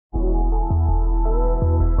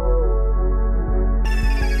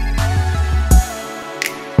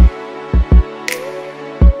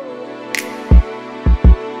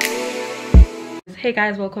Hey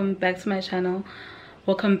guys, welcome back to my channel,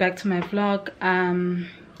 welcome back to my vlog.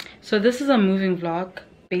 So this is a moving vlog.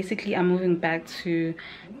 Basically I'm moving back to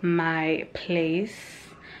my place,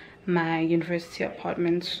 my university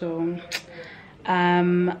apartment. So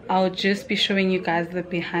I'll just be showing you guys the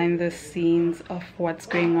behind the scenes of what's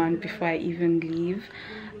going on before I even leave.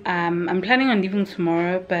 I'm planning on leaving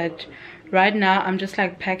tomorrow, but right now I'm just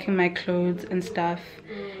like packing my clothes and stuff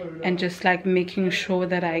and just like making sure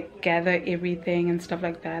that I gather everything and stuff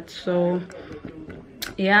like that. So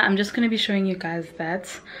yeah, I'm just gonna be showing you guys that.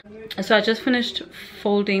 So I just finished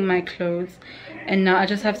folding my clothes and now I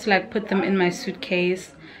just have to like put them in my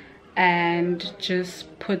suitcase and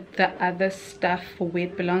just put the other stuff for where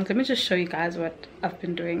it belongs. Let me just show you guys what I've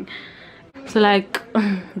been doing. So like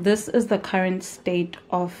this is the current state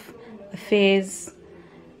of affairs.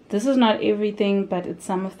 This is not everything, but it's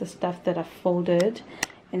some of the stuff that I've folded.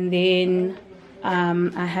 And then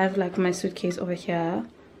I have like my suitcase over here,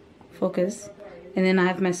 focus, and then I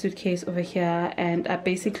have my suitcase over here, and I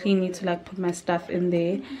basically need to like put my stuff in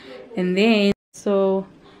there. And then so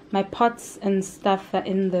my pots and stuff are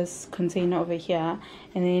in this container over here,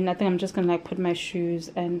 and then I think I'm just gonna like put my shoes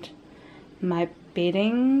and my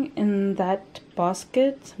bedding in that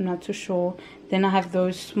basket. I'm not too sure. Then I have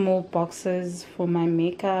those small boxes for my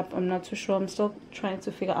makeup. I'm not too sure. I'm still trying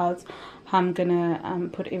to figure out how I'm gonna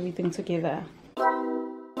put everything together.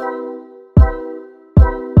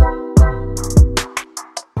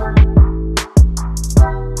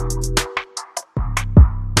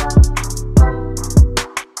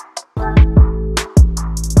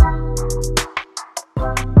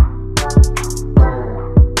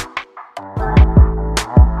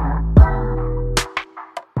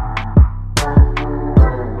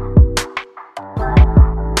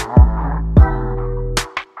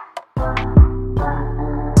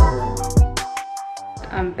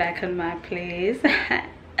 I'm back in my place.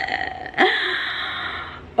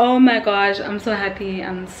 Oh my gosh, I'm so happy.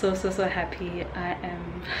 I'm so happy. I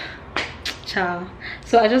am ciao.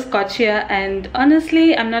 So I just got here, and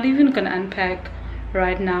honestly I'm not even gonna unpack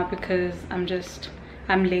right now because I'm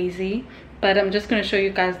lazy, but I'm just gonna show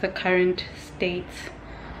you guys the current state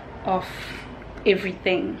of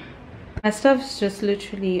everything. My stuff's just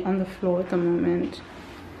literally on the floor at the moment.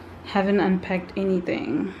 Haven't unpacked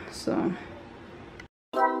anything, so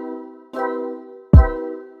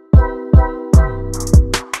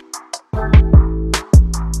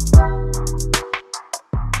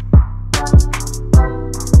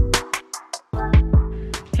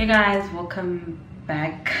hey guys, welcome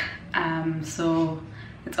back. So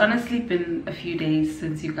it's honestly been a few days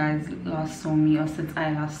since you guys last saw me, or since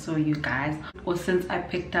I last saw you guys, or since I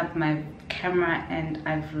picked up my camera and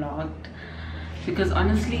I vlogged, because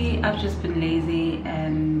honestly I've just been lazy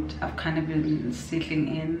and I've kind of been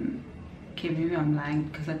settling in. Okay, maybe I'm lying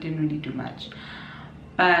because I didn't really do much,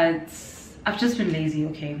 but I've just been lazy.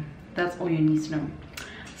 Okay, that's all you need to know.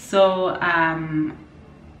 So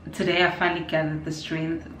today I finally gathered the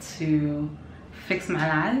strength to fix my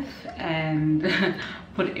life and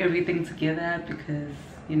put everything together, because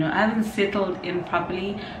you know I haven't settled in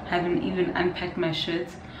properly, haven't even unpacked my shit.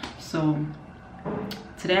 So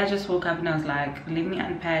today I just woke up and I was like, let me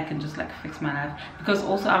unpack and just like fix my life, because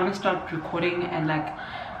also I want to start recording and like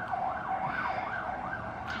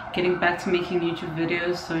getting back to making YouTube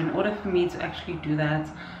videos. So in order for me to actually do that,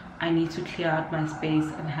 I need to clear out my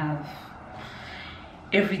space and have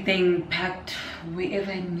everything packed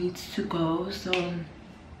wherever it needs to go. So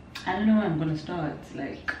I don't know where I'm gonna start.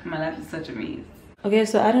 Like, my life is such a mess. Okay,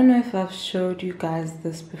 so I don't know if I've showed you guys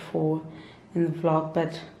this before in the vlog,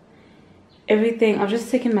 but everything, I've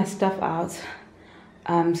just taken my stuff out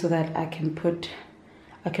so that I can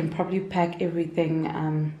probably pack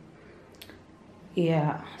everything.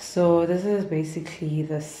 Yeah, so this is basically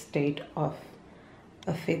the state of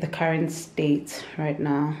the current state right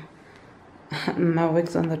now. My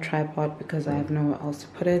wig's on the tripod because I have nowhere else to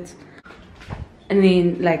put it. And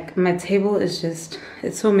then like my table is just,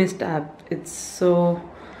 it's so messed up. It's so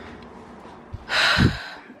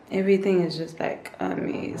everything is just like a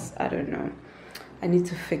mess. I don't know, I need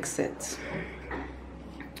to fix it.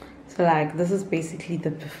 So like this is basically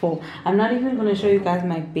the before. I'm not even gonna show you guys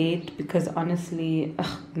my bed because honestly,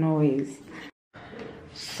 no ways.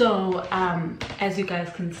 So as you guys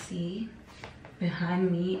can see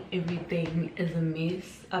behind me, everything is a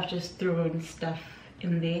mess. I've just thrown stuff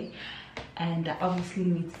in there and I obviously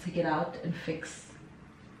need to take it out and fix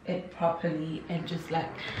it properly and just like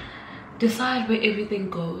decide where everything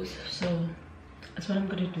goes. So that's what I'm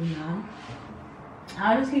gonna do now.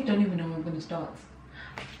 I honestly don't even know where I'm gonna start,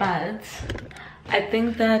 but I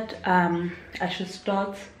think that I should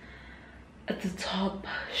start at the top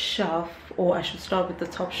shelf, or I should start with the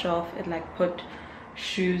top shelf and like put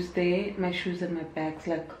shoes there, my shoes and my bags,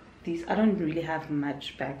 like these. I don't really have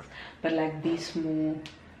much bags, but like these small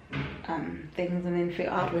things, and then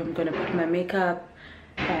figure out where I'm gonna put my makeup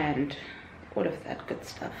and all of that good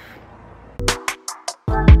stuff.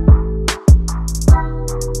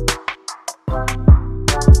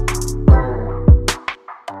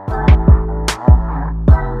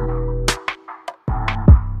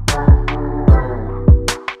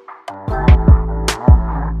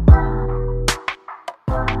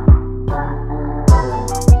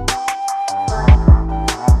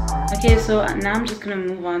 Okay, so now I'm just gonna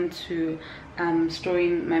move on to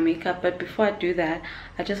storing my makeup, but before I do that,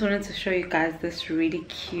 I just wanted to show you guys this really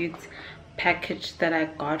cute package that I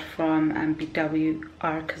got from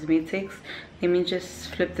BWR Cosmetics. Let me just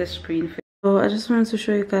flip the screen for you. So I just wanted to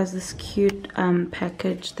show you guys this cute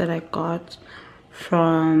package that I got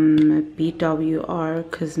from BWR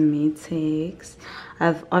Cosmetics.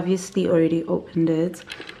 I've obviously already opened it,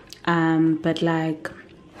 but like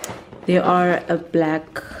they are a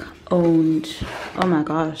black owned, oh my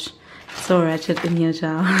gosh, so ratchet in here,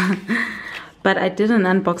 child. But I did an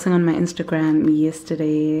unboxing on my Instagram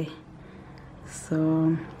yesterday.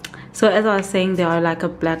 So as I was saying, they are like a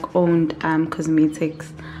black owned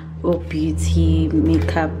cosmetics or beauty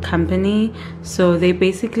makeup company. So they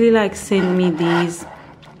basically like sent me these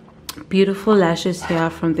beautiful lashes here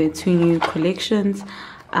from their 2 new collections,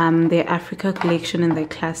 their Africa collection and their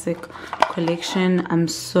classic collection. I'm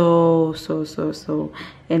so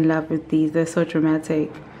in love with these. They're so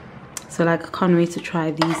dramatic, so like I can't wait to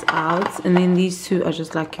try these out. And then these 2 are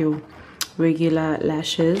just like your regular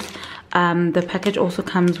lashes. The package also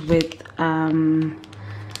comes with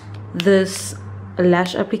this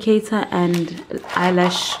lash applicator and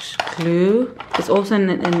eyelash glue. It's also an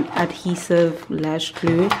adhesive lash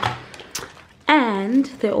glue, and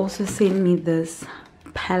they also sent me this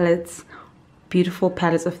palettes, beautiful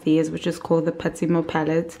palettes of theirs, which is called the Patimo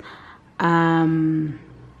palette.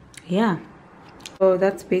 Yeah, so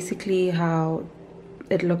that's basically how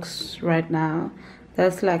it looks right now.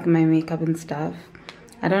 That's like my makeup and stuff.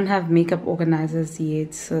 I don't have makeup organizers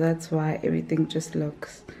yet, so that's why everything just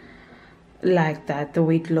looks like that, the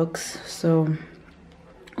way it looks. So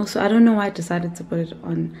also I don't know why I decided to put it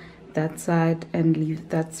on that side and leave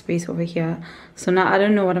that space over here. So now I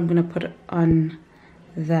don't know what I'm gonna put on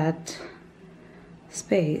that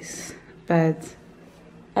space, but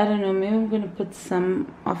I don't know, maybe I'm gonna put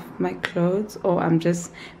some of my clothes, or I'm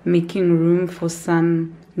just making room for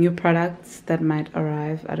some new products that might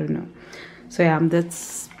arrive. I don't know. So yeah,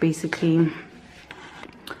 that's basically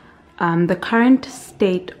the current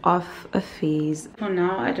state of affairs. For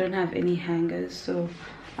now I don't have any hangers, so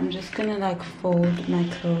I'm just gonna like fold my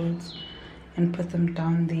clothes and put them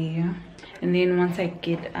down there, and then once I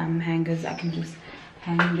get hangers, I can just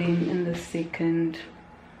hang them in the second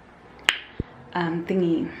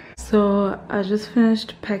thingy. So I just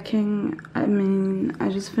finished packing, I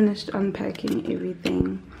just finished unpacking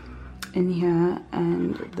everything in here,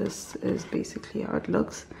 and this is basically how it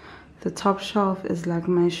looks. The top shelf is like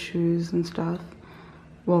my shoes and stuff,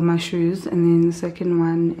 well, my shoes, and then the second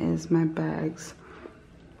one is my bags.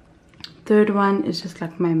 Third one is just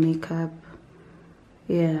like my makeup,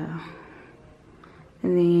 yeah,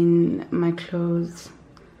 and then my clothes,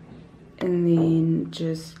 and then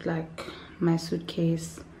just like my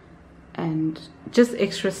suitcase, and just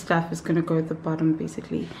extra stuff is gonna go at the bottom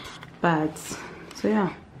basically. But so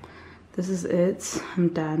yeah, this is it. I'm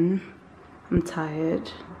done. I'm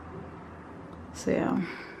tired. So yeah.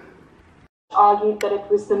 Argued that it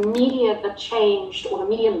was the media that changed, or the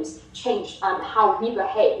mediums changed how we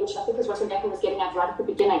behave, which I think is what Rebecca was getting at right at the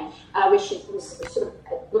beginning, where she was sort of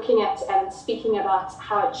looking at and speaking about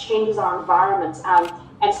how it changes our environment,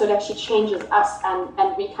 and so that she changes us,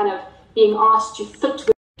 and we kind of being asked to fit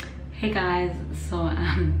with. Hey guys, so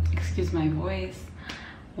excuse my voice.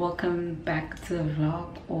 Welcome back to the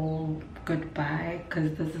vlog, or goodbye,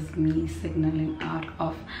 because this is me signaling out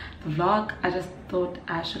of the vlog. I just thought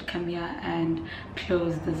I should come here and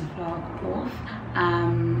close this vlog off,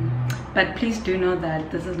 but please do know that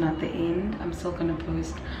this is not the end. I'm still gonna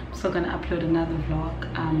post, I'm still gonna upload another vlog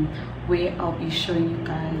where I'll be showing you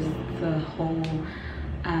guys the whole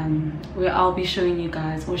where I'll be showing you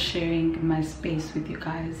guys, or sharing my space with you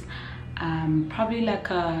guys, probably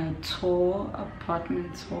like a tour,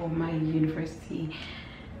 apartment tour, my university,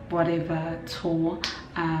 whatever tour,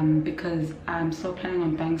 because I'm still planning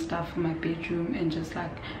on buying stuff for my bedroom and just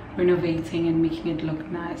like renovating and making it look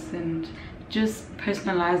nice and just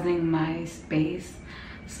personalizing my space.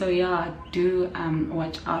 So yeah, do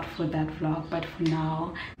watch out for that vlog. But for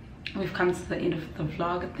now, we've come to the end of the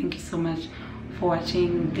vlog. Thank you so much for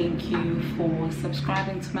watching. Thank you for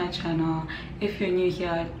subscribing to my channel. If you're new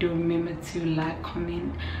here, do remember to like,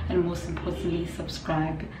 comment, and most importantly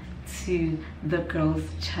subscribe to the girl's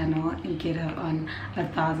channel and get her on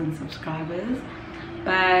 1,000 subscribers.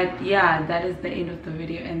 But yeah, that is the end of the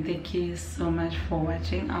video, and thank you so much for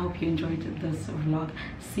watching. I hope you enjoyed this vlog.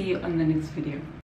 See you on the next video.